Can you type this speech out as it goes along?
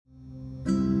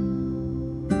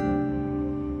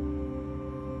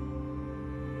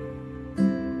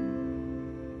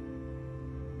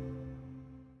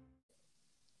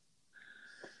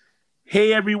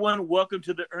Hey everyone, welcome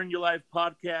to the Earn Your Life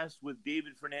podcast with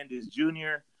David Fernandez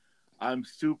Jr. I'm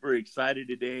super excited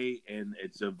today, and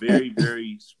it's a very,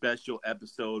 very special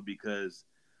episode because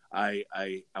I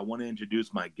want to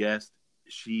introduce my guest.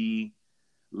 She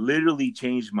literally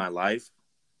changed my life.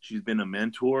 She's been a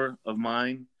mentor of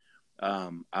mine. I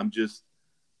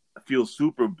feel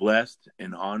super blessed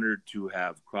and honored to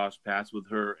have crossed paths with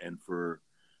her, and for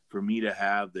me to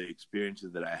have the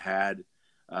experiences that I had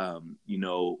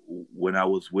when I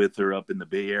was with her up in the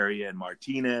Bay Area in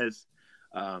Martinez.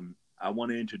 I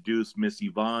want to introduce Miss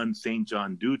Yvonne St.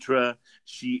 John Dutra.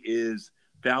 She is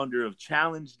founder of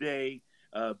Challenge Day,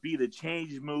 Be the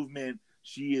Change movement.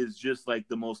 She is just like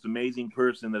the most amazing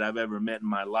person that I've ever met in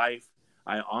my life.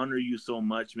 I honor you so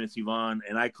much, Miss Yvonne,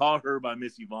 and I call her by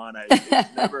Miss Yvonne.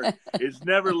 It's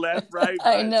never left, right?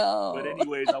 I know. But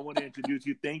anyways, I want to introduce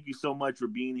you. Thank you so much for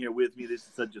being here with me. This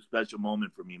is such a special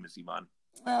moment for me, Miss Yvonne.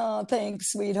 Oh,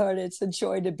 thanks, sweetheart. It's a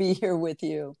joy to be here with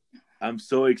you. I'm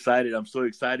so excited.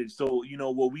 So,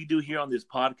 what we do here on this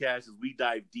podcast is we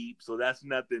dive deep. So that's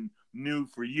nothing new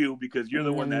for you because you're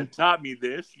the one that taught me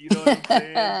this. You know what I'm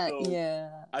saying? So yeah.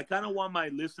 I kind of want my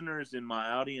listeners and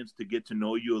my audience to get to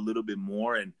know you a little bit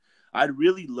more. And I'd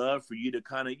really love for you to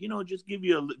kind of, just give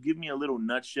me a little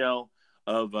nutshell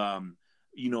of,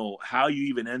 how you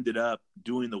even ended up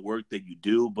doing the work that you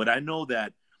do. But I know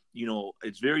that,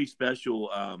 it's very special.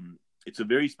 It's a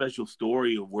very special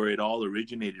story of where it all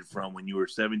originated from when you were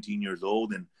 17 years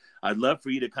old. And I'd love for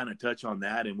you to kind of touch on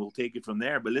that, and we'll take it from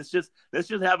there. But let's just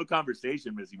have a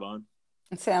conversation, Miss Yvonne.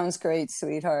 Sounds great,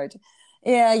 sweetheart.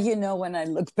 Yeah, when I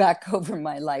look back over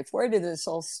my life, where did this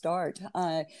all start?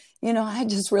 I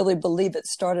just really believe it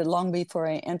started long before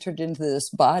I entered into this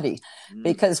body.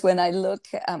 Because when I look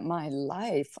at my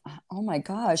life, oh my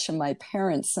gosh, and my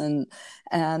parents and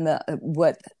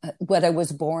what I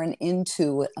was born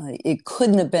into, it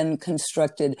couldn't have been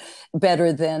constructed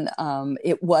better than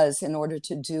it was in order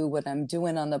to do what I'm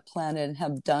doing on the planet and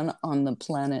have done on the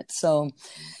planet. So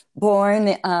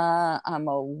born, I'm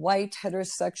a white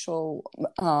heterosexual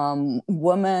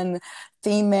woman,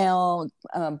 female,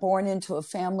 born into a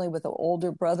family with an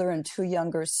older brother and two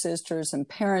younger sisters, and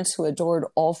parents who adored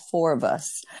all four of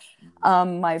us.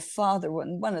 My father was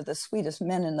one of the sweetest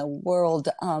men in the world,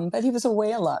 but he was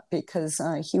away a lot because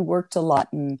he worked a lot.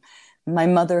 And my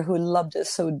mother, who loved us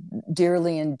so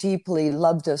dearly and deeply,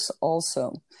 loved us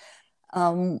also.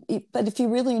 But if you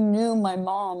really knew my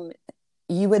mom,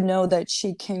 you would know that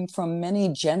she came from many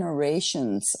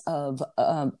generations of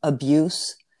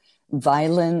abuse,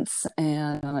 violence,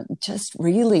 and just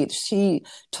really, she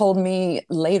told me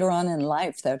later on in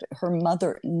life that her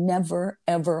mother never,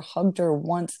 ever hugged her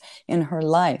once in her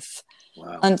life.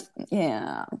 Wow. And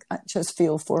I just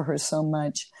feel for her so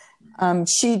much.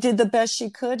 She did the best she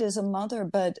could as a mother,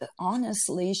 but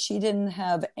honestly, she didn't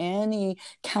have any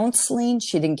counseling.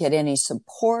 She didn't get any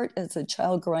support as a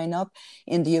child growing up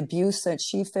in the abuse that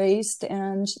she faced.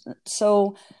 And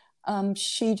so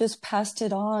she just passed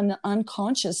it on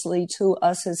unconsciously to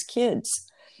us as kids.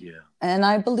 Yeah. And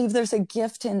I believe there's a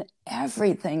gift in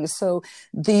everything. So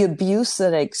the abuse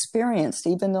that I experienced,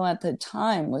 even though at the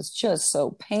time was just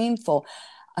so painful,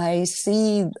 I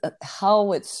see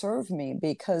how it served me,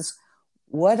 because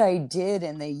what I did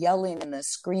and the yelling and the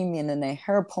screaming and the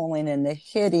hair pulling and the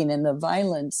hitting and the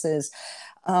violence is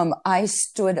I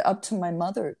stood up to my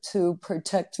mother to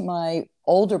protect my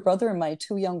older brother and my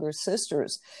two younger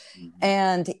sisters.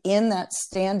 And in that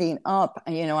standing up,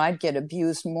 I'd get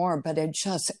abused more, but it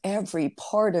just, every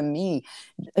part of me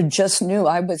just knew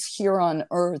I was here on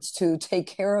earth to take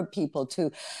care of people,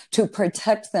 to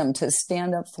protect them, to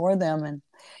stand up for them. And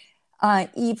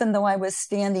even though I was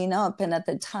standing up, and at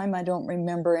the time I don't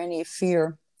remember any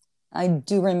fear, I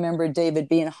do remember, David,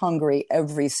 being hungry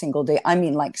every single day. I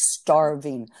mean, like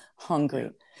starving hungry.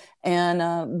 Yeah.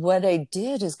 And what I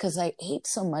did is, because I ate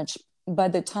so much, by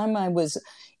the time I was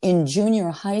in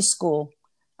junior high school,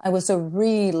 I was a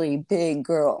really big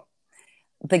girl.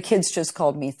 The kids just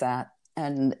called me fat.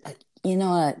 And,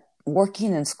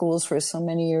 working in schools for so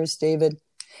many years, David,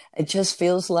 it just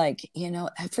feels like,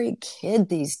 every kid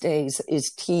these days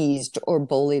is teased or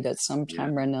bullied at some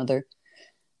time or another.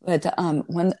 But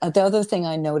the other thing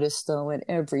I noticed, though, at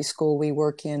every school we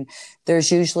work in,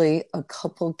 there's usually a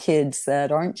couple kids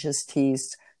that aren't just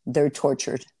teased, they're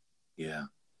tortured. Yeah.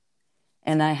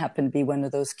 And I happen to be one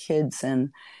of those kids.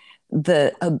 And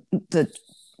the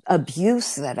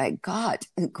abuse that I got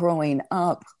growing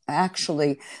up,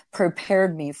 actually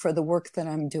prepared me for the work that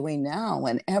I'm doing now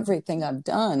and everything I've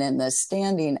done and the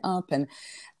standing up. And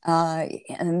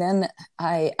then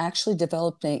I actually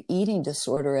developed an eating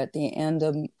disorder at the end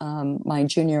of my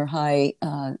junior high,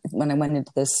 when I went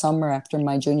into the summer after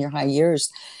my junior high years.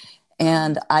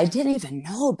 And I didn't even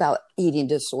know about eating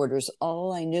disorders.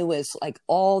 All I knew is like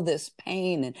all this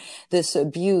pain and this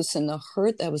abuse and the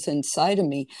hurt that was inside of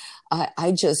me.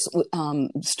 I just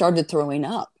started throwing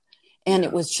up. And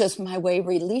it was just my way of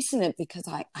releasing it because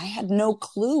I had no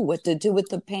clue what to do with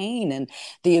the pain and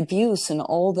the abuse and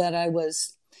all that I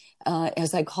was,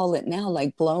 as I call it now,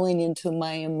 like blowing into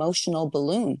my emotional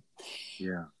balloon.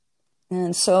 Yeah.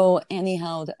 And so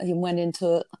anyhow, I went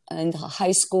into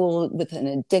high school with an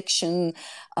addiction,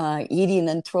 eating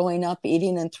and throwing up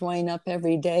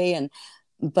every day.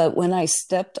 But when I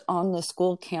stepped on the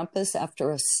school campus after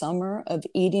a summer of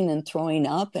eating and throwing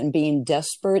up and being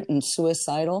desperate and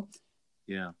suicidal,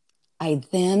 I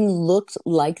then looked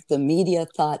like the media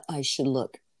thought I should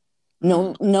look.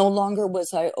 No longer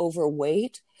was I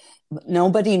overweight.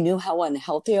 Nobody knew how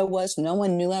unhealthy I was. No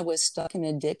one knew I was stuck in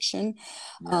addiction.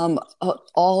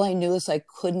 All I knew is I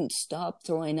couldn't stop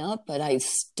throwing up, but I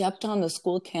stepped on the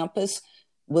school campus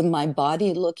with my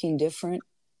body looking different.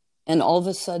 And all of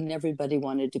a sudden, everybody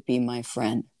wanted to be my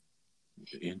friend.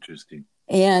 Interesting.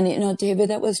 And, you know, David,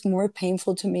 that was more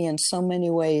painful to me in so many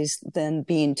ways than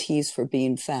being teased for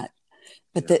being fat.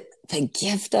 But the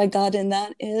gift I got in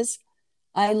that is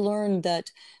I learned that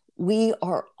we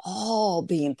are all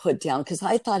being put down, because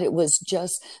I thought it was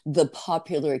just the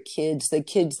popular kids, the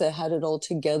kids that had it all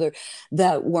together,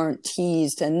 that weren't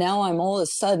teased. And now I'm all of a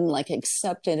sudden like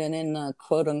accepted and in a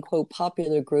quote unquote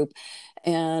popular group.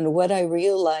 And what I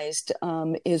realized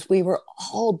is we were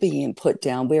all being put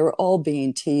down. We were all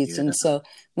being teased. And so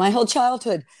my whole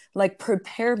childhood like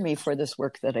prepared me for this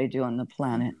work that I do on the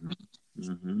planet.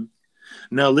 Mm-hmm.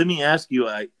 Now, let me ask you,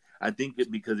 I think it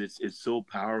because it's so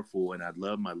powerful, and I'd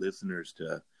love my listeners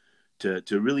to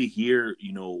really hear,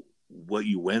 you know, what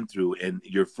you went through and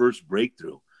your first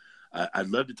breakthrough. I'd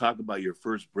love to talk about your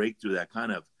first breakthrough that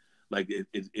kind of like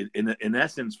in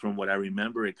essence, from what I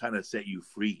remember, it kind of set you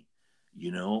free,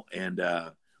 you know, and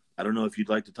I don't know if you'd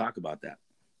like to talk about that.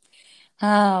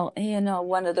 Oh, you know,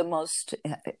 one of the most,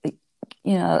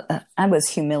 you know, I was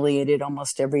humiliated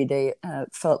almost every day.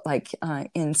 Felt like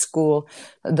in school,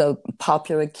 the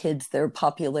popular kids, their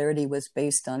popularity was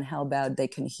based on how bad they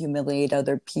can humiliate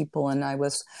other people. And I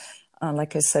was,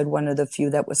 like I said, one of the few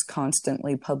that was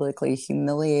constantly publicly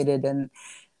humiliated. And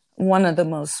one of the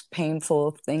most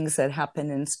painful things that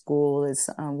happened in school is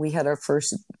we had our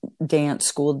first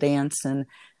school dance, and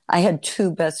I had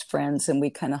two best friends, and we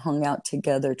kind of hung out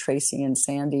together, Tracy and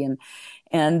Sandy,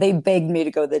 and they begged me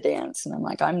to go to the dance. And I'm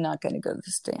like, I'm not going to go to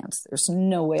this dance. There's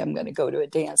no way I'm going to go to a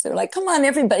dance. They're like, come on,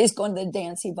 everybody's going to the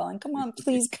dance, Yvonne. Come on,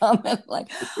 please come. And I'm like,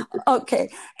 okay.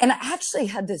 And I actually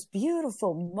had this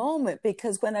beautiful moment,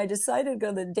 because when I decided to go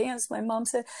to the dance, my mom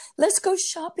said, let's go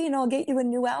shopping. I'll get you a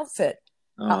new outfit.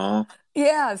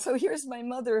 Yeah, so here's my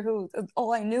mother, who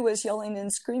all I knew was yelling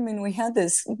and screaming. We had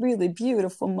this really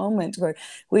beautiful moment where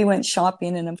we went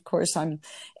shopping, and of course I'm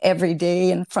every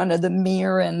day in front of the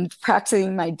mirror and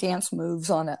practicing my dance moves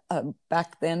on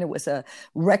back then it was a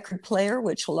record player,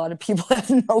 which a lot of people have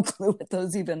no clue what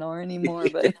those even are anymore.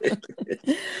 But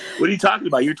what are you talking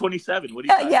about? You're 27. What are you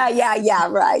talking about? Yeah,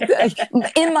 right.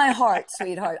 In my heart,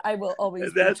 sweetheart, I will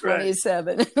always be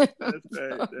 27. That's right.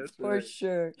 That's for right.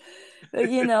 sure.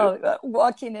 You know,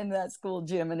 walking into that school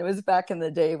gym, and it was back in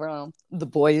the day where the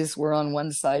boys were on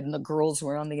one side and the girls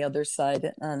were on the other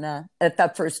side. And at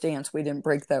that first dance, we didn't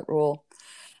break that rule.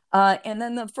 And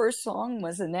then the first song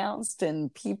was announced,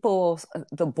 and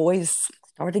the boys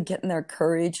started getting their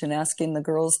courage and asking the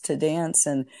girls to dance.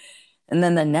 And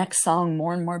then the next song,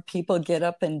 more and more people get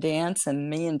up and dance, and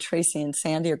me and Tracy and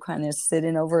Sandy are kind of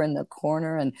sitting over in the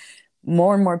corner, and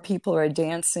more people are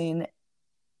dancing.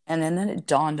 And then it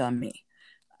dawned on me.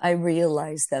 I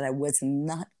realized that I was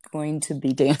not going to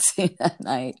be dancing that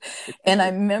night. And I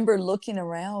remember looking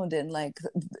around, and like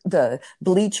the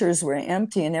bleachers were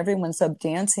empty and everyone's up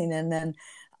dancing. And then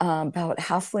about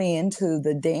halfway into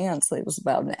the dance, it was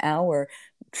about an hour,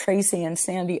 Tracy and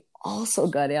Sandy also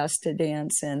got asked to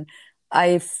dance. And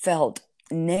I felt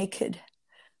naked.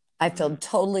 I felt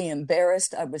totally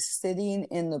embarrassed. I was sitting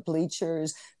in the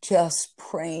bleachers just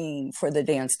praying for the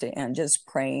dance to end, just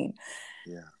praying.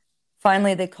 Yeah.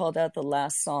 Finally, they called out the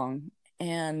last song,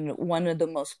 and one of the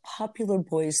most popular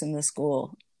boys in the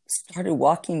school started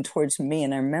walking towards me.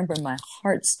 And I remember my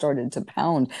heart started to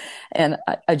pound, and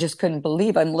I just couldn't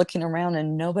believe I'm looking around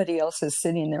and nobody else is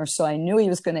sitting there. So I knew he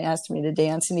was going to ask me to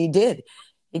dance, and he did.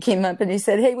 He came up and he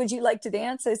said, "Hey, would you like to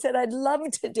dance?" I said, "I'd love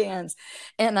to dance."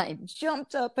 And I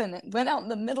jumped up and went out in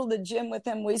the middle of the gym with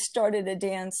him. We started a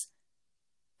dance,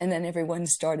 and then everyone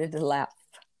started to laugh.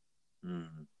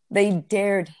 Mm. They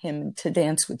dared him to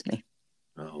dance with me.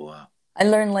 Oh, wow. I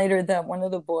learned later that one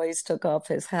of the boys took off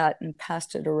his hat and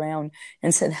passed it around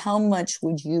and said, "How much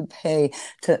would you pay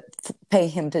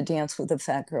him to dance with a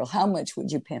fat girl? How much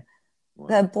would you pay him?" Wow.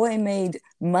 That boy made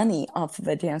money off of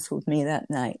a dance with me that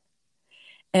night.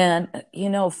 And,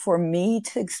 for me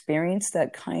to experience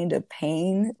that kind of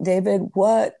pain, David,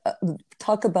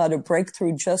 talk about a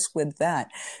breakthrough just with that.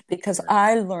 Because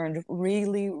Right. I learned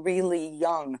really, really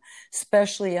young,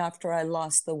 especially after I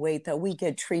lost the weight, that we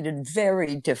get treated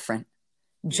very different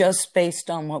Yeah. just based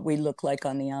on what we look like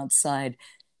on the outside.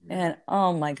 Yeah. And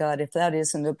oh my God, if that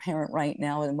isn't apparent right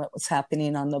now and what was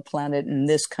happening on the planet in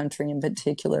this country in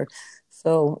particular.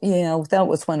 So, that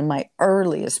was one of my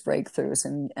earliest breakthroughs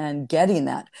and getting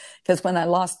that. Because when I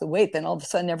lost the weight, then all of a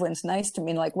sudden everyone's nice to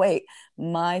me, like, wait,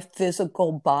 my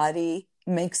physical body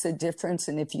makes a difference.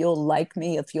 And if you'll like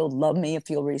me, if you'll love me,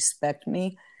 if you'll respect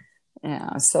me.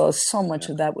 Yeah. So much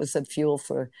Yeah. of that was the fuel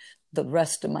for the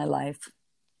rest of my life.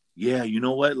 Yeah, you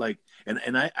know what? Like,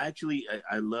 and I actually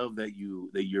I love that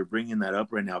you're bringing that up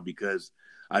right now, because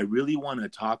I really want to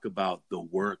talk about the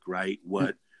work, right?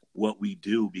 What we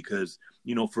do, because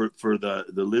for the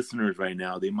listeners right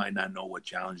now, they might not know what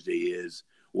Challenge Day is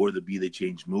or the Be the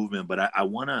Change movement, but I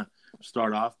want to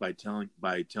start off by telling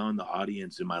the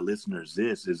audience and my listeners,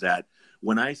 this is that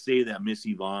when I say that Miss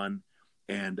Yvonne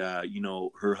and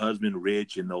her husband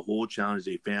Rich and the whole Challenge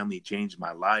Day family changed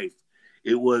my life,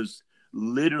 it was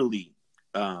literally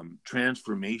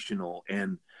transformational.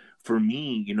 And for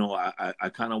me, I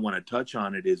kind of want to touch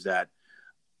on it, is that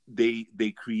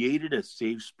they created a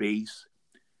safe space.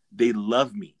 They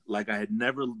loved me like I had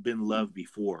never been loved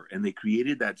before, and they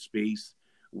created that space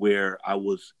where I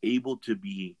was able to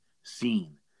be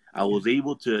seen. I was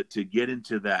able to get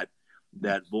into that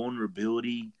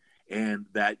vulnerability, and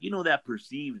that that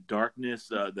perceived darkness,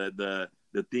 the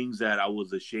things that I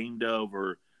was ashamed of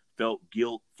or felt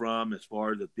guilt from, as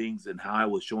far as the things and how I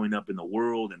was showing up in the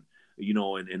world, and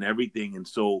and everything. And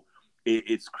so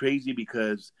it's crazy,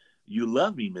 because you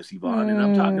love me, Miss Yvonne, and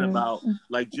I'm talking Mm. about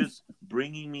like just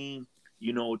bringing me,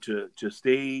 to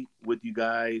stay with you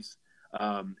guys,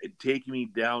 and taking me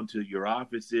down to your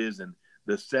offices, and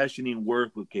the sessioning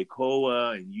work with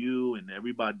Keikoa and you and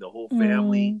everybody, the whole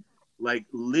family. Mm. Like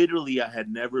literally, I had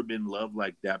never been loved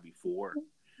like that before,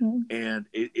 Mm. and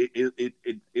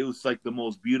it was like the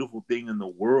most beautiful thing in the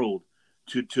world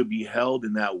to be held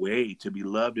in that way, to be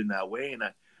loved in that way. And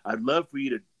I'd love for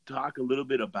you to talk a little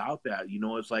bit about that.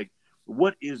 It's like,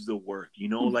 what is the work?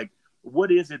 Like,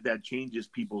 what is it that changes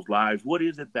people's lives? What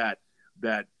is it that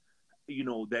that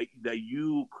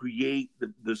you create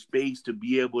the space to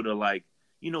be able to, like,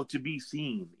 to be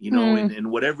seen, Mm.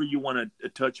 and whatever you want to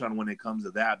touch on when it comes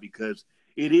to that, because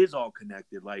it is all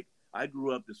connected. Like, I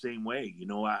grew up the same way.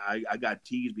 I got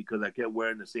teased because I kept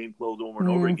wearing the same clothes over and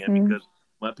over again, Mm-hmm. because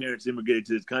my parents immigrated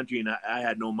to this country, and I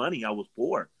had no money. I was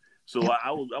poor. So Yep.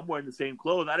 I'm wearing the same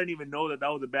clothes. I didn't even know that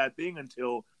was a bad thing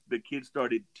until the kids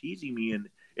started teasing me and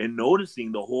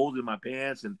noticing the holes in my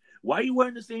pants, and why are you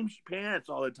wearing the same pants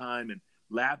all the time, and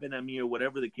laughing at me, or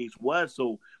whatever the case was.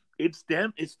 So it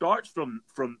starts from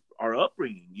our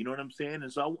upbringing. You know what I'm saying?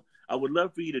 And so I would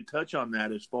love for you to touch on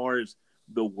that as far as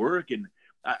the work. And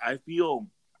I feel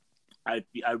I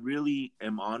really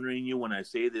am honoring you when I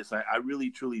say this. I really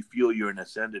truly feel you're an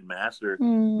ascended master,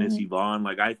 Miss Mm. Yvonne.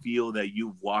 Like, I feel that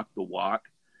you've walked the walk,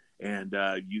 and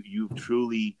you've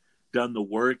truly done the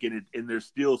work, and there's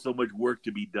still so much work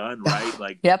to be done, right?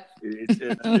 Like, Yep.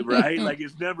 it's right, like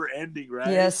it's never ending, right?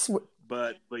 Yes.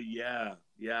 But yeah,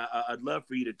 yeah, I'd love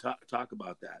for you to talk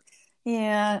about that.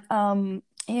 Yeah.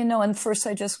 And first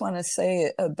I just want to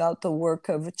say about the work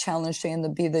of Challenge Day and the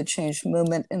Be the Change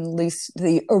movement, at least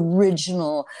the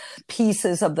original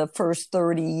pieces of the first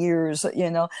 30 years,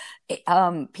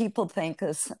 people thank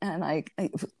us, and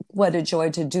what a joy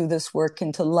to do this work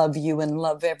and to love you and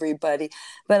love everybody.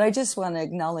 But I just want to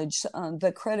acknowledge,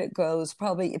 the credit goes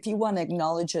probably, if you want to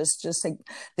acknowledge us, just like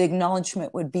the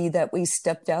acknowledgement would be that we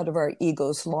stepped out of our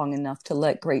egos long enough to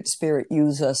let Great Spirit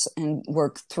use us and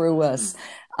work through us.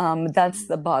 That's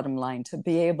the bottom line, to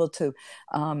be able to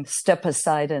step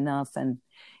aside enough. And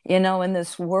in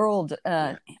this world,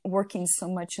 Yeah. working so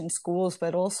much in schools,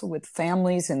 but also with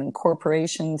families and in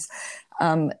corporations,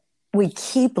 we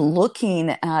keep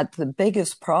looking at the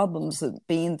biggest problems of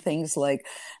being things like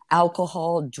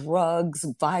alcohol, drugs,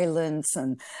 violence,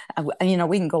 and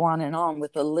we can go on and on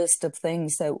with the list of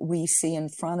things that we see in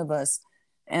front of us.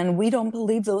 And we don't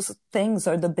believe those things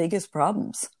are the biggest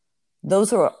problems.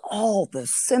 Those are all the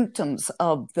symptoms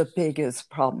of the biggest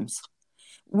problems.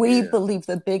 We believe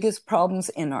the biggest problems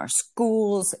in our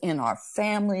schools, in our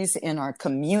families, in our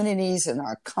communities, in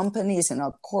our companies, in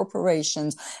our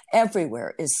corporations,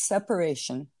 everywhere is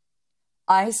separation,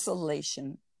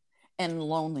 isolation, and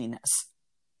loneliness.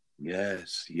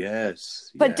 Yes,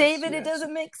 yes. But David, it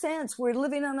doesn't make sense. We're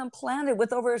living on a planet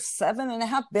with over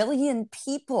 7.5 billion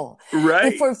people.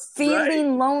 Right. If we're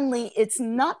feeling lonely, it's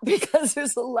not because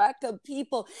there's a lack of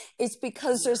people. It's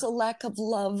because there's a lack of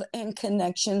love and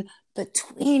connection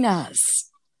between us.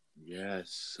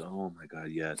 Yes. Oh my God.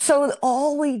 Yes. So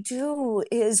all we do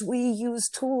is we use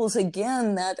tools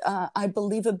again that I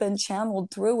believe have been channeled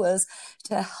through us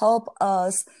to help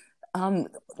us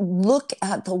look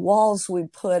at the walls we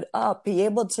put up, be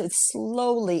able to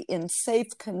slowly, in safe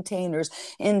containers,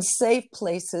 in safe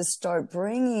places, start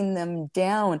bringing them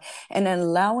down and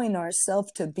allowing ourselves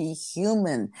to be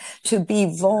human, to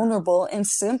be vulnerable, and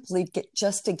simply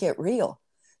just to get real.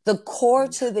 The core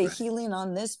to the healing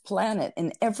on this planet,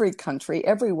 in every country,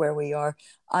 everywhere we are,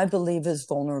 I believe, is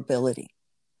vulnerability.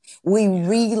 We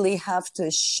really have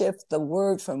to shift the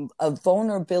word from a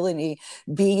vulnerability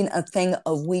being a thing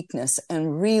of weakness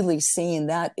and really seeing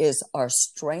that is our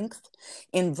strength.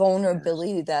 In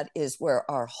vulnerability, that is where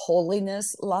our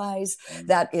holiness lies.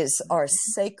 That is our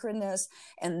sacredness.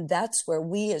 And that's where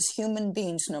we as human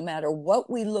beings, no matter what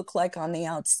we look like on the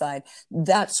outside,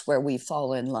 that's where we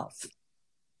fall in love.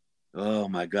 Oh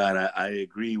my God, I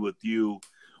agree with you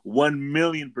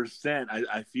 1,000,000%.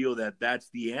 I feel that that's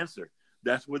the answer.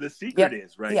 That's where the secret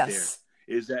is right there.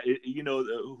 Is that,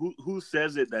 who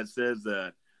says it that says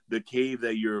the cave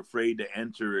that you're afraid to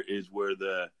enter is where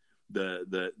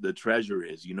the treasure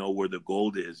is, where the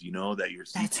gold is, that you're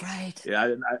seeking. That's right.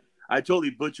 Yeah, I totally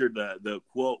butchered the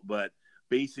quote, but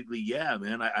basically, yeah,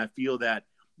 man, I feel that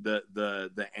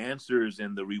the answers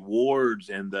and the rewards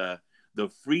and the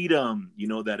freedom,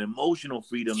 that emotional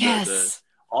freedom,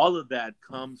 all of that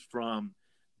comes from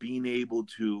being able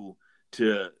to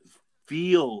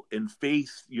feel and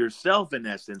face yourself, in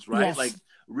essence, right? Yes. Like,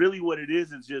 really what it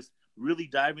is just really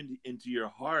diving into your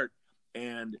heart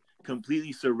and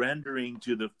completely surrendering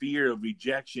to the fear of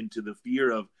rejection, to the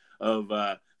fear of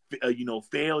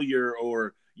failure,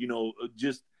 or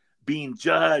just being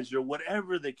judged, or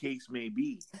whatever the case may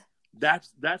be.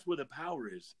 That's where the power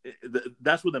is.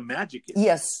 That's where the magic is.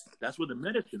 Yes. That's where the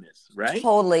medicine is, right?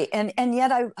 Totally. And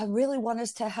yet I really want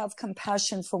us to have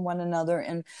compassion for one another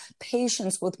and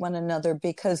patience with one another,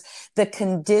 because the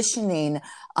conditioning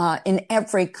in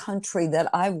every country that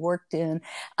I've worked in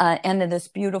and in this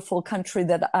beautiful country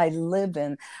that I live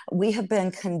in, we have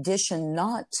been conditioned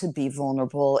not to be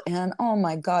vulnerable. And oh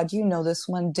my God, you know this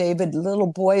one, David, little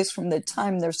boys from the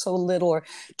time they're so little are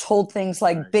told things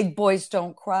like big boys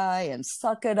don't cry and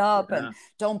suck it up and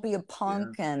don't be a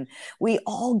punk. And we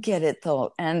all get it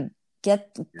though, and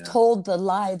get told the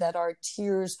lie that our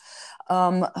tears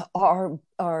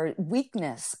are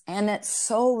weakness. And it's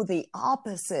so the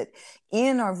opposite.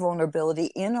 In our vulnerability,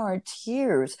 in our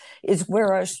tears is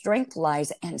where our strength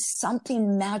lies, and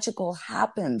something magical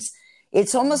happens.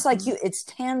 It's almost like it's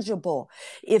tangible.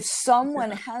 If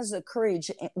someone has the courage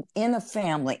in a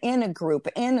family, in a group,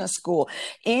 in a school,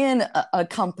 in a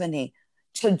company,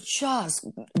 to just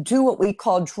do what we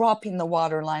call dropping the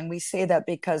waterline. We say that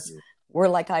because we're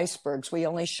like icebergs. We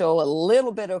only show a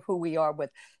little bit of who we are, with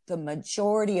the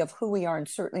majority of who we are, and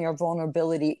certainly our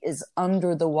vulnerability, is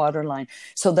under the waterline.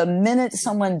 So the minute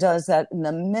someone does that, and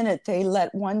the minute they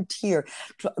let one tear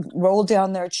roll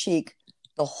down their cheek,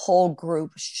 the whole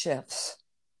group shifts.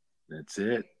 That's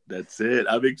it.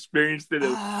 I've experienced it a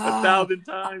 1,000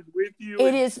 times with you.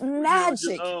 It is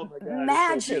magic. Oh my God,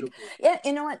 magic. So yeah,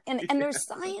 you know what? And there's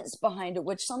science behind it,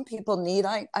 which some people need.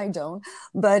 I don't.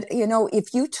 But,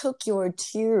 if you took your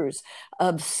tears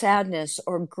of sadness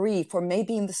or grief, or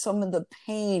maybe some of the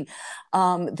pain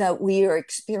that we are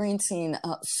experiencing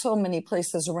so many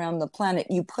places around the planet,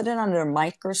 you put it under a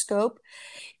microscope,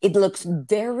 it looks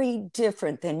very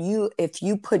different than if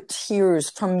you put tears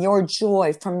from your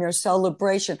joy, from your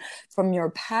celebration, from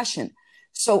your passion.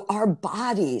 So our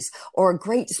bodies, or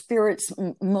Great Spirit's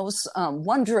most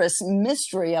wondrous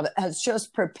mystery of it, has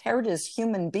just prepared us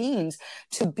human beings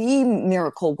to be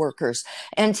miracle workers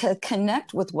and to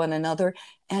connect with one another,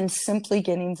 and simply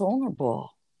getting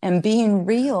vulnerable and being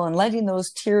real and letting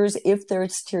those tears, if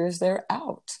there's tears there,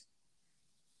 out.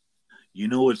 You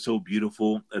know what's so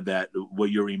beautiful, that what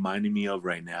you're reminding me of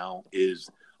right now is,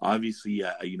 obviously,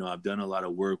 I've done a lot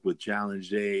of work with Challenge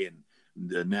Day and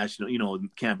the National,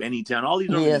 Camp Anytown, all these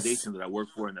organizations that I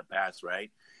worked for in the past, right?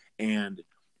 And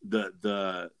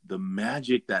the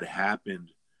magic that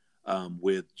happened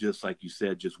with, just like you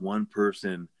said, just one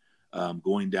person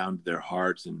going down to their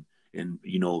hearts and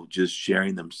just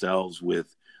sharing themselves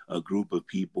with a group of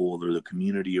people or the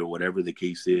community or whatever the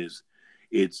case is.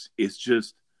 It's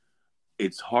just,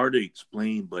 it's hard to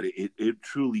explain, but it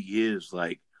truly is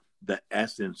like the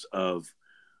essence of,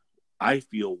 I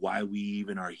feel, why we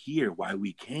even are here, why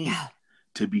we came,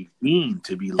 to be seen,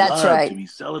 to be That's loved, right. to be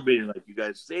celebrated, like you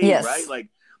guys say, Yes. right? Like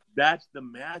that's the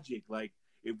magic. Like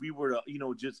if we were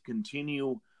to, just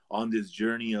continue on this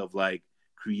journey of like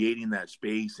creating that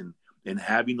space and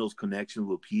having those connections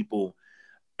with people,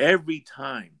 every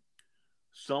time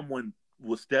someone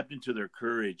will step into their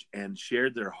courage and share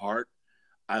their heart,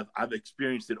 I've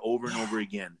experienced it over and over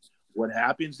again. What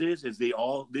happens is they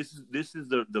all, this is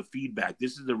the feedback.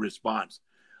 This is the response.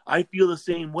 I feel the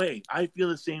same way. I feel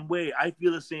the same way. I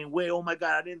feel the same way. Oh my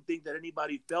God, I didn't think that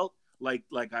anybody felt like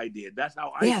I did. That's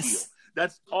how I feel.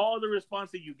 That's all the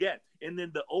response that you get. And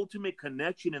then the ultimate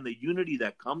connection and the unity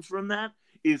that comes from that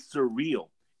is surreal.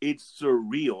 It's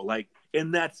surreal. Like,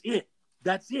 and that's it.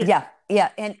 That's it. Yeah.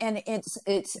 And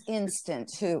it's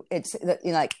instant too. It's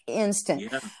like instant.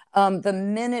 Yeah. The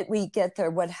minute we get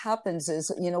there, what happens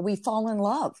is, we fall in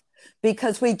love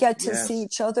because we get to see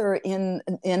each other in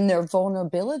their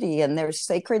vulnerability and their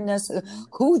sacredness,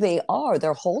 who they are,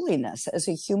 their holiness as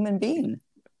a human being.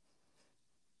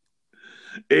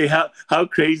 Hey, how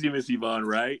crazy, Miss Yvonne,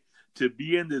 right? To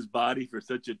be in this body for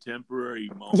such a temporary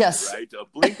moment, right? A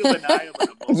blink of an eye of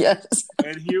a moment.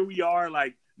 And here we are,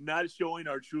 like, not showing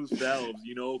our true selves,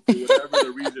 for whatever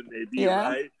the reason may be,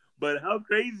 right? But how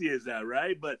crazy is that,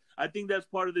 right? But I think that's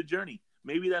part of the journey.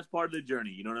 Maybe that's part of the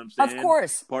journey. You know what I'm saying? Of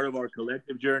course. Part of our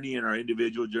collective journey and our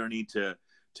individual journey to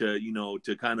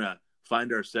kind of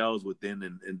find ourselves within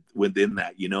and within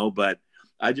that, But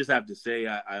I just have to say,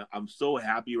 I'm so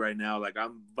happy right now. Like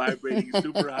I'm vibrating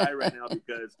super high right now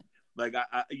because, like,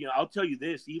 I'll tell you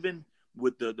this, even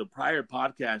with the prior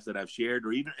podcasts that I've shared,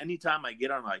 or even anytime I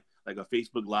get on like a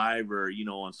Facebook Live or,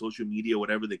 on social media,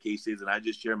 whatever the case is, and I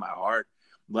just share my heart,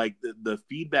 like the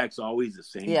feedback's always the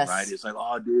same, right? It's like,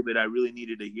 oh, David, I really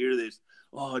needed to hear this.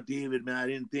 Oh, David, man, I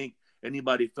didn't think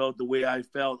anybody felt the way I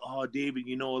felt. Oh, David,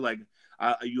 like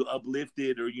you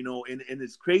uplifted, or, and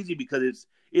it's crazy because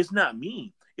it's not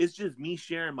me. It's just me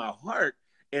sharing my heart.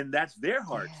 And that's their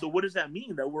heart. So what does that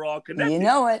mean? That we're all connected? You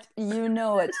know it.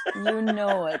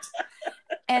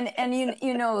 And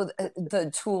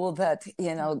the tool that,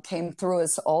 came through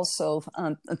us also,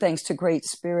 thanks to Great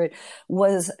Spirit,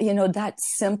 was, that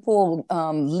simple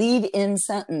lead-in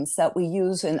sentence that we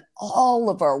use in all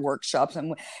of our workshops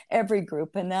and every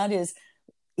group. And that is,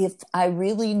 if I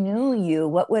really knew you,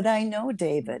 what would I know,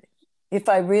 David? If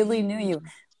I really knew you.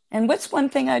 And what's one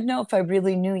thing I'd know if I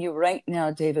really knew you right now,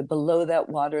 David, below that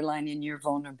waterline in your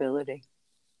vulnerability?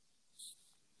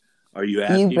 Are you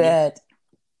asking You bet.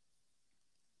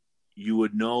 me? You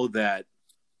would know that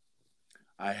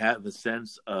I have a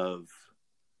sense of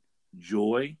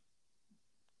joy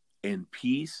and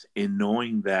peace in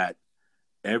knowing that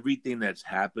everything that's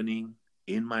happening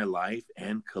in my life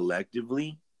and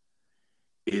collectively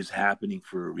is happening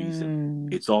for a reason.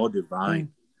 It's all divine.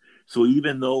 So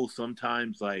even though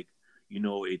sometimes, like,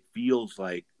 it feels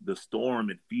like the storm,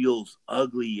 it feels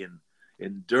ugly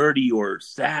and dirty or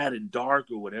sad and dark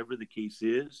or whatever the case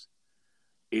is,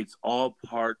 it's all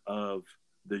part of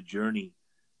the journey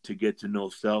to get to know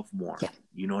self more. Yeah.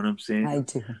 You know what I'm saying? I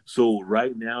do. So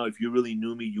right now, if you really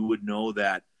knew me, you would know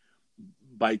that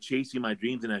by chasing my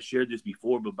dreams, and I shared this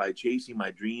before, but by chasing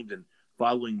my dreams and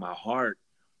following my heart,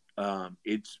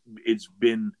 it's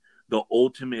been the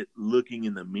ultimate looking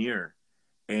in the mirror.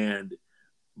 And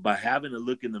by having to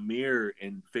look in the mirror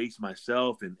and face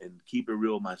myself and keep it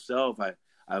real myself,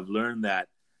 I've learned that,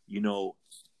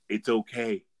 it's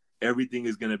okay. Everything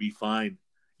is going to be fine.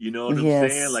 You know what I'm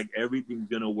saying? Like everything's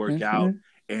going to work out.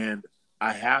 And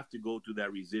I have to go through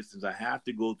that resistance. I have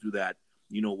to go through that,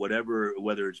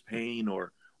 whether it's pain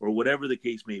or whatever the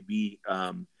case may be,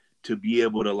 to be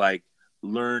able to like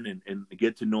learn and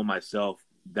get to know myself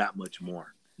that much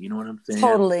more. You know what I'm saying?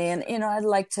 Totally. And, I'd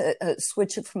like to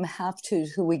switch it from have to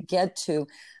who we get to.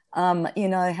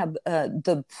 I have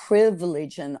the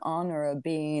privilege and honor of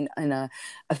being in a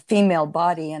female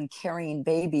body and carrying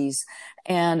babies.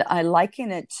 And I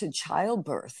liken it to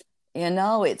childbirth.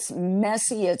 It's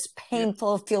messy, it's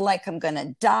painful, feel like I'm going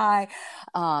to die.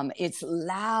 It's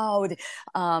loud.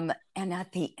 And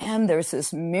at the end, there's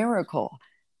this miracle.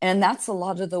 And that's a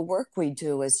lot of the work we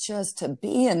do, is just to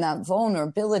be in that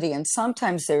vulnerability. And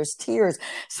sometimes there's tears,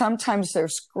 sometimes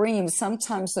there's screams,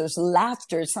 sometimes there's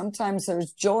laughter, sometimes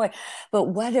there's joy. But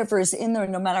whatever is in there,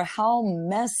 no matter how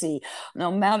messy,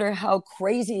 no matter how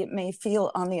crazy it may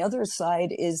feel, on the other side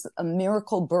is a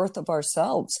miracle birth of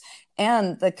ourselves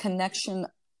and the connection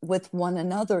with one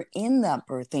another in that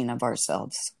birthing of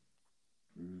ourselves.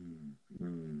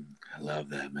 I love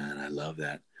that, man. I love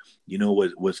that. You know,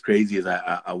 what's crazy is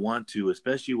I want to,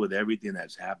 especially with everything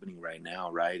that's happening right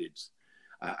now, right?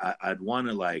 I'd want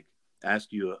to like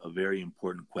ask you a very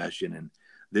important question. And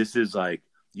this is like,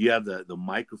 you have the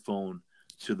microphone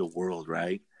to the world,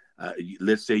 right?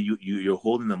 Let's say you're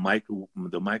holding the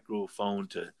microphone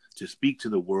to speak to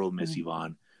the world, Miss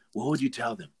Yvonne. What would you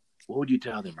tell them? What would you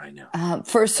tell them right now?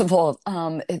 First of all,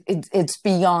 it's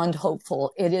beyond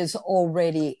hopeful. It is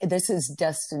already, this is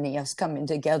destiny, us coming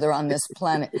together on this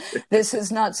planet. This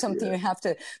is not something you have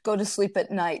to go to sleep at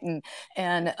night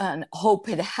and hope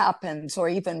it happens, or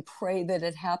even pray that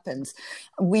it happens.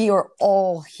 We are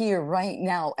all here right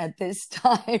now at this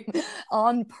time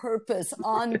on purpose,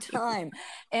 on time.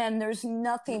 And there's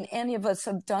nothing any of us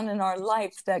have done in our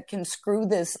life that can screw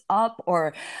this up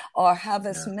or have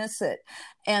us miss it.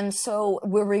 And so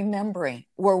we're remembering,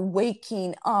 we're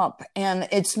waking up, and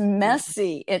it's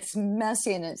messy and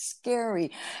it's scary,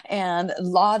 and a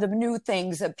lot of new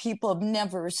things that people have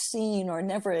never seen or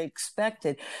never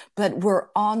expected, but we're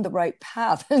on the right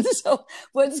path. And so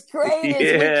what's great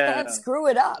is we can't screw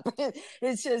it up.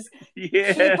 It's just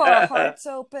keep our hearts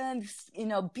open,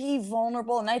 be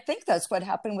vulnerable. And I think that's what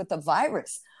happened with the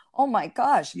virus. Oh my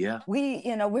gosh. Yeah.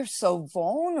 We're so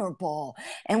vulnerable,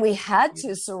 and we had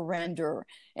to surrender.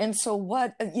 And so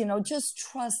just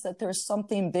trust that there's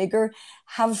something bigger,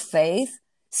 have faith,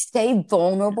 stay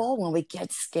vulnerable when we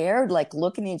get scared, like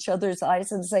look in each other's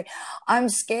eyes and say, I'm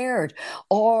scared,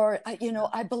 or,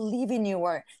 I believe in you,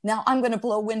 or now I'm going to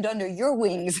blow wind under your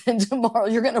wings, and tomorrow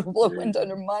you're going to blow wind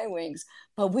under my wings.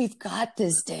 But we've got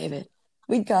this, David.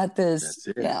 We got this. That's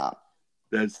it. Yeah.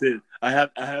 That's it. I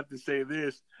have to say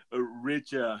this.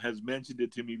 Rich has mentioned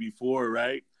it to me before,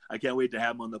 right? I can't wait to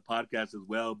have him on the podcast as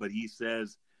well. But he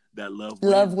says that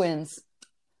love wins.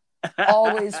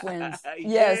 Always wins.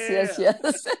 Yes.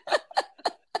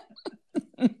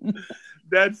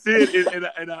 That's it.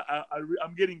 And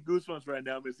I'm getting goosebumps right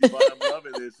now, Miss Yvonne. I'm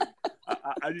loving this.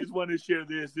 I just want to share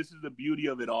this. This is the beauty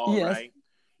of it all, right?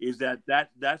 Is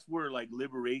that's where like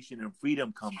liberation and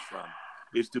freedom comes from.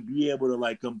 Is to be able to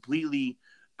like completely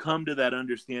come to that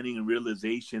understanding and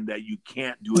realization that you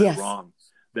can't do it wrong,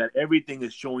 that everything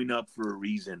is showing up for a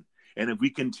reason. And if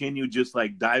we continue just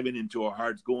like diving into our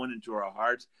hearts, going into our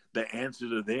hearts, the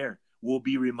answers are there. We'll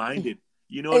be reminded.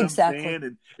 You know what I'm saying?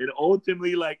 And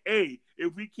ultimately, like, hey,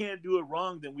 if we can't do it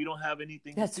wrong, then we don't have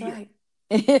anything to fear.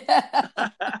 That's right.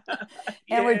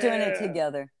 And we're doing it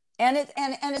together. And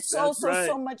it's also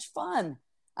so much fun.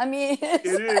 I mean,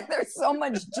 there's so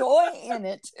much joy in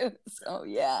it too. So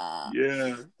yeah.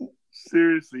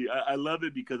 Seriously, I love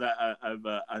it because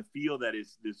I feel that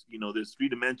it's this this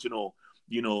 3-dimensional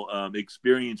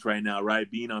experience right now,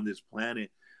 right? Being on this planet,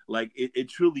 like it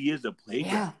truly is a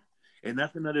playground. Yeah. And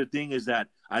that's another thing, is that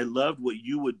I loved what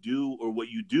you would do, or what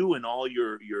you do in all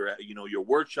your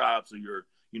workshops, or your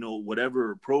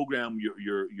whatever program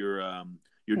you're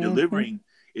delivering,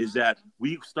 is that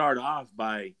we start off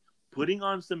by putting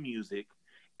on some music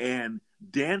and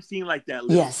dancing like that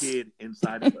little kid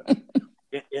inside of us.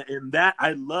 And that,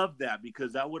 I love that,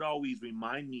 because that would always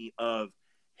remind me of,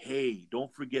 hey,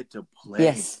 don't forget to play.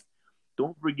 Yes.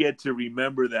 Don't forget to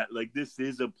remember that, like, this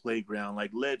is a playground.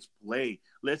 Like, let's play.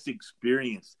 Let's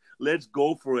experience. Let's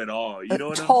go for it all. You know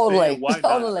what I'm saying? Why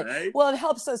not, right? Well, it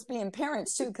helps us being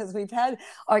parents too, because we've had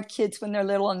our kids when they're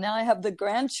little, and now I have the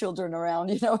grandchildren around,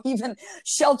 even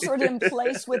sheltered in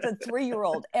place with a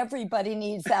 3-year-old. Everybody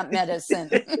needs that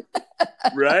medicine.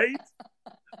 Right?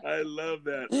 I love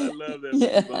that.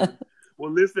 Yeah.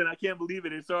 Well, listen, I can't believe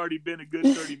it. It's already been a good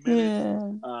 30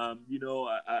 minutes.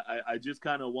 I just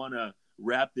kind of want to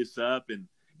wrap this up, and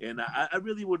I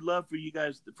really would love for you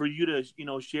to,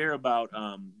 share about,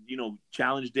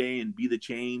 Challenge Day and Be the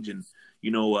Change, and,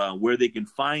 where they can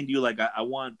find you. Like, I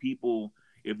want people,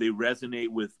 if they resonate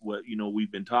with what,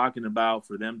 we've been talking about,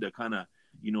 for them to kind of,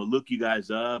 look you guys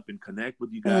up and connect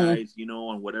with you guys,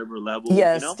 on whatever level,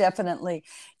 Yes, definitely.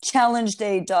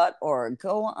 Challengeday.org.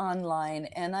 Go online.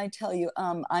 And I tell you,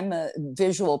 I'm a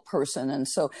visual person. And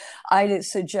so I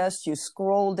suggest you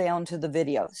scroll down to the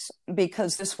videos,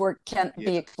 because this work can't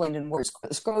be explained in words.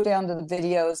 Scroll down to the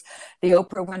videos, the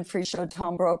Oprah Winfrey Show,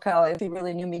 Tom Brokaw, If You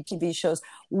Really Knew Me TV shows.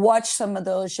 Watch some of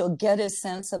those. You'll get a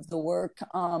sense of the work.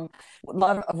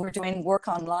 We're doing work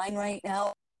online right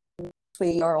now.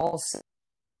 We are all,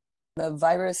 the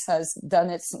virus has done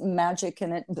its magic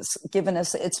and it's given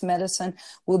us its medicine.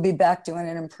 We'll be back doing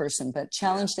it in person, but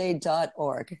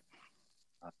challengeday.org.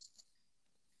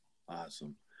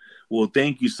 Awesome. Well,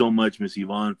 thank you so much, Miss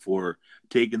Yvonne, for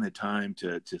taking the time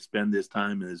to spend this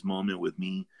time in this moment with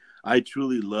me. I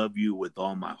truly love you with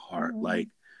all my heart. Like,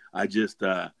 I just,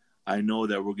 I know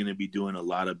that we're going to be doing a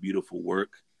lot of beautiful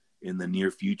work in the near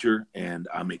future, and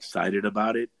I'm excited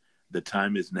about it. The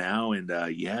time is now, and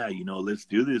let's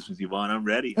do this, Ms. Yvonne. I'm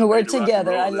ready. We're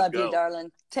together. I love you,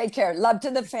 darling. Take care. Love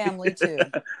to the family too.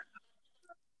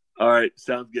 All right,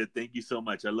 sounds good. Thank you so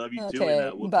much. I love you too,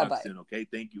 and we'll talk soon. Okay,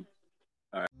 thank you.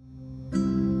 All right.